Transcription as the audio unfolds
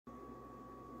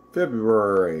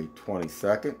February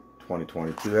 22nd,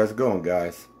 2022. How's it going,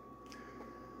 guys?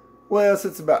 Well,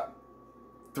 since about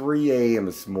 3 a.m.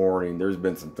 this morning, there's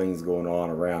been some things going on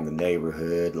around the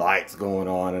neighborhood. Lights going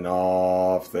on and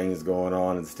off, things going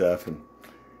on and stuff. And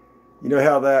you know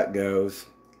how that goes.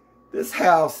 This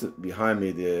house behind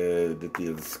me that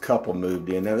this couple moved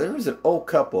in. Now, there was an old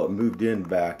couple that moved in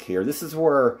back here. This is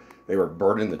where they were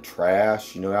burning the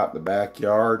trash, out in the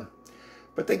backyard.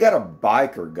 But they got a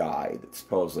biker guy that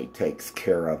supposedly takes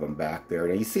care of them back there.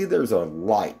 Now, you see there's a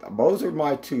light. Those are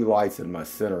my two lights in my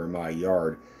center of my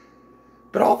yard.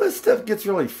 But all this stuff gets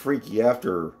really freaky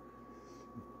after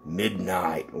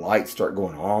midnight. Lights start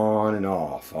going on and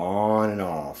off, on and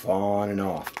off, on and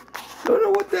off. Don't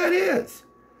know what that is.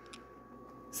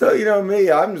 So, me,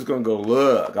 I'm just going to go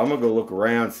look. I'm going to go look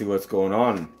around, see what's going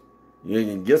on.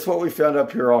 Guess what we found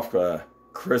up here off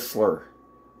Chrysler?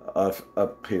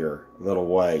 Up here a little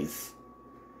ways.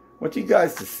 I want you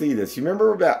guys to see this. You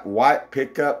remember that white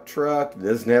pickup truck? It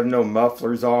doesn't have no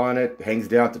mufflers on it. It hangs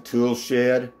down at the tool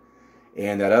shed.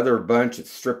 And that other bunch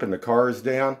that's stripping the cars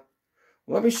down.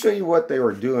 Let me show you what they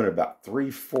were doing about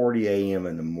 3:40 a.m.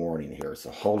 in the morning here. So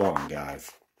hold on,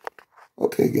 guys.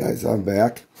 Okay, guys, I'm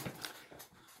back.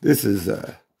 This is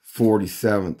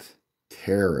 47th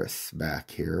Terrace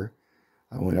back here.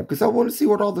 I went up because I want to see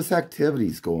what all this activity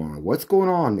is going on. What's going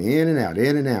on? In and out,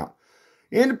 in and out.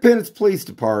 Independence Police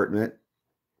Department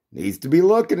needs to be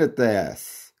looking at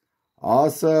this.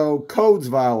 Also, codes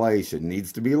violation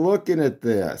needs to be looking at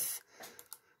this.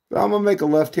 But I'm going to make a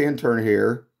left-hand turn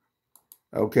here.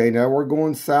 Okay, now we're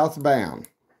going southbound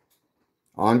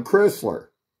on Chrysler.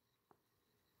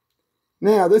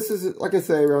 Now, this is, like I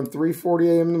say, around 3:40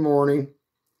 a.m. in the morning.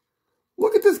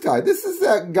 Look at this guy. This is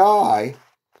that guy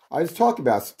I was talking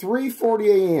about. It's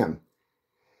 3:40 a.m.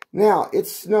 Now,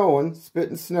 it's snowing,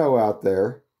 spitting snow out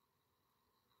there.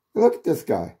 Look at this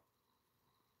guy.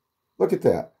 Look at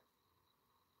that.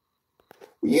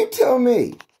 Well, you tell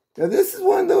me. Now, this is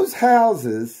one of those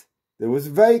houses that was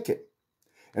vacant.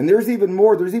 And there's even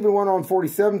more. There's even one on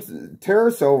 47th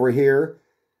Terrace over here.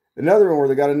 Another one where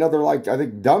they got another, I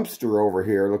think, dumpster over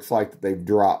here. Looks like that they've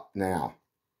dropped now.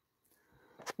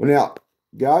 Well, now,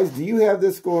 guys, do you have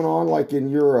this going on in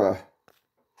your,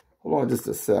 hold on just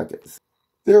a second.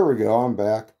 There we go, I'm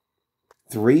back.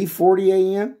 3:40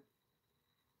 a.m.?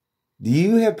 Do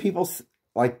you have people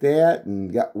like that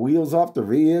and got wheels off their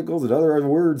vehicles and other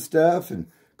weird stuff and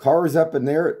cars up in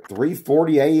there at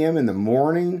 3:40 a.m. in the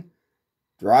morning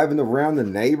driving around the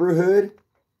neighborhood?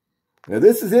 Now,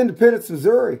 this is Independence,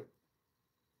 Missouri.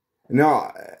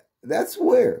 Now, that's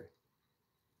weird.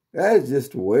 That is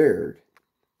just weird.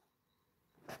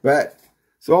 But,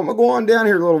 so I'm going to go on down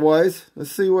here a little ways.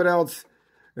 Let's see what else.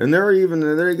 And they're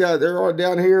all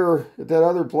down here at that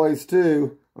other place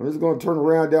too. I'm just going to turn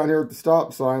around down here at the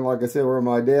stop sign, like I said, where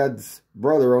my dad's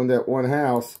brother owned that one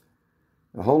house.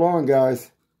 Now, hold on,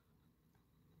 guys.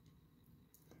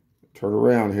 Turn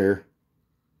around here.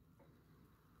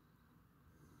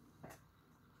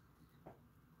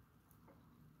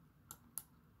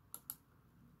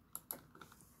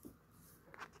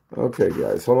 Okay,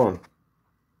 guys, hold on.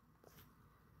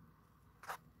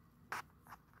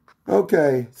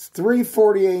 Okay, it's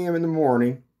 3:40 a.m. in the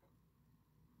morning.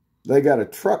 They got a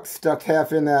truck stuck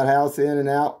half in that house, in and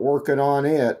out, working on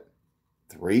it.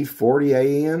 3:40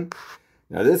 a.m.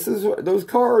 Now, this is those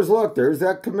cars. Look, there's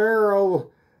that Camaro.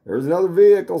 There's another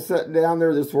vehicle sitting down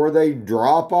there. This is where they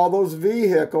drop all those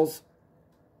vehicles.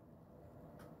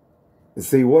 And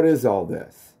see, what is all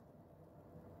this?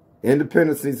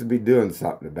 Independence needs to be doing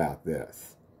something about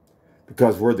this.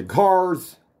 Because where the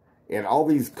cars and all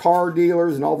these car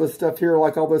dealers and all this stuff here,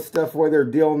 all this stuff where they're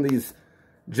dealing these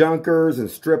junkers and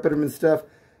stripping them and stuff,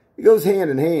 it goes hand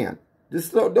in hand.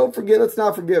 Just don't forget, let's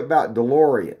not forget about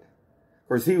DeLorean. Of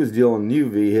course, he was dealing new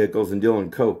vehicles and dealing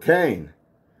cocaine.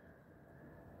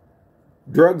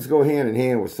 Drugs go hand in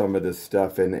hand with some of this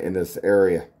stuff in this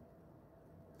area.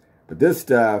 But this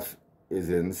stuff is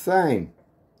insane.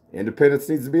 Independence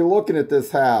needs to be looking at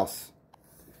this house.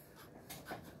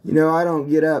 I don't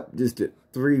get up just at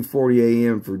 3:40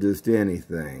 a.m. for just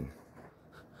anything.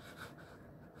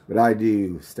 But I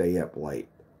do stay up late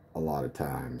a lot of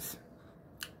times.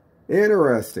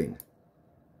 Interesting.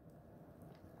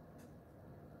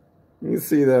 You can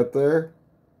see that there.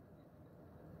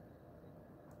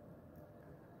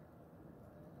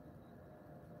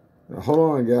 Now, hold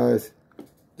on, guys.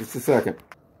 Just a second.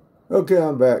 Okay,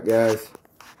 I'm back, guys.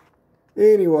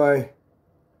 Anyway,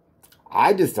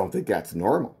 I just don't think that's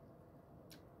normal.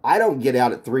 I don't get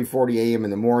out at 3:40 a.m.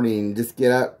 in the morning and just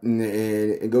get up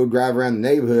and go drive around the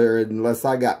neighborhood unless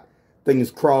I got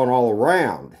things crawling all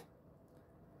around.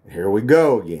 Here we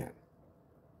go again.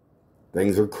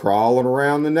 Things are crawling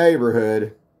around the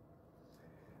neighborhood.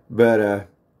 But,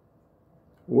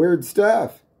 weird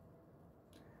stuff.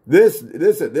 This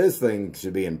thing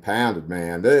should be impounded,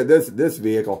 man. This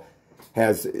vehicle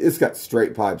it's got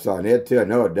straight pipes on it too. I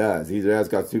know it does. It has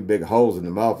got 2 big holes in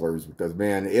the mufflers because,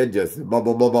 man, it just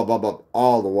bubble, bubble, bubble, bubble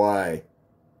all the way.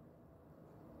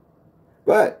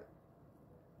 But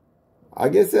I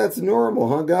guess that's normal,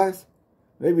 huh, guys?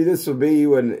 Maybe this will be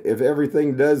if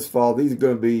everything does fall, these are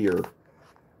going to be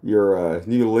your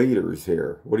new leaders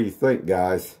here. What do you think,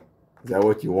 guys? Is that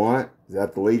what you want? Is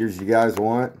that the leaders you guys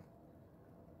want?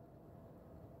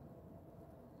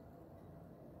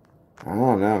 I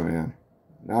don't know, man.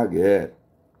 Not good.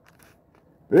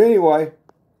 But anyway,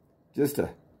 just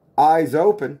eyes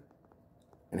open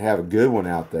and have a good one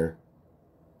out there.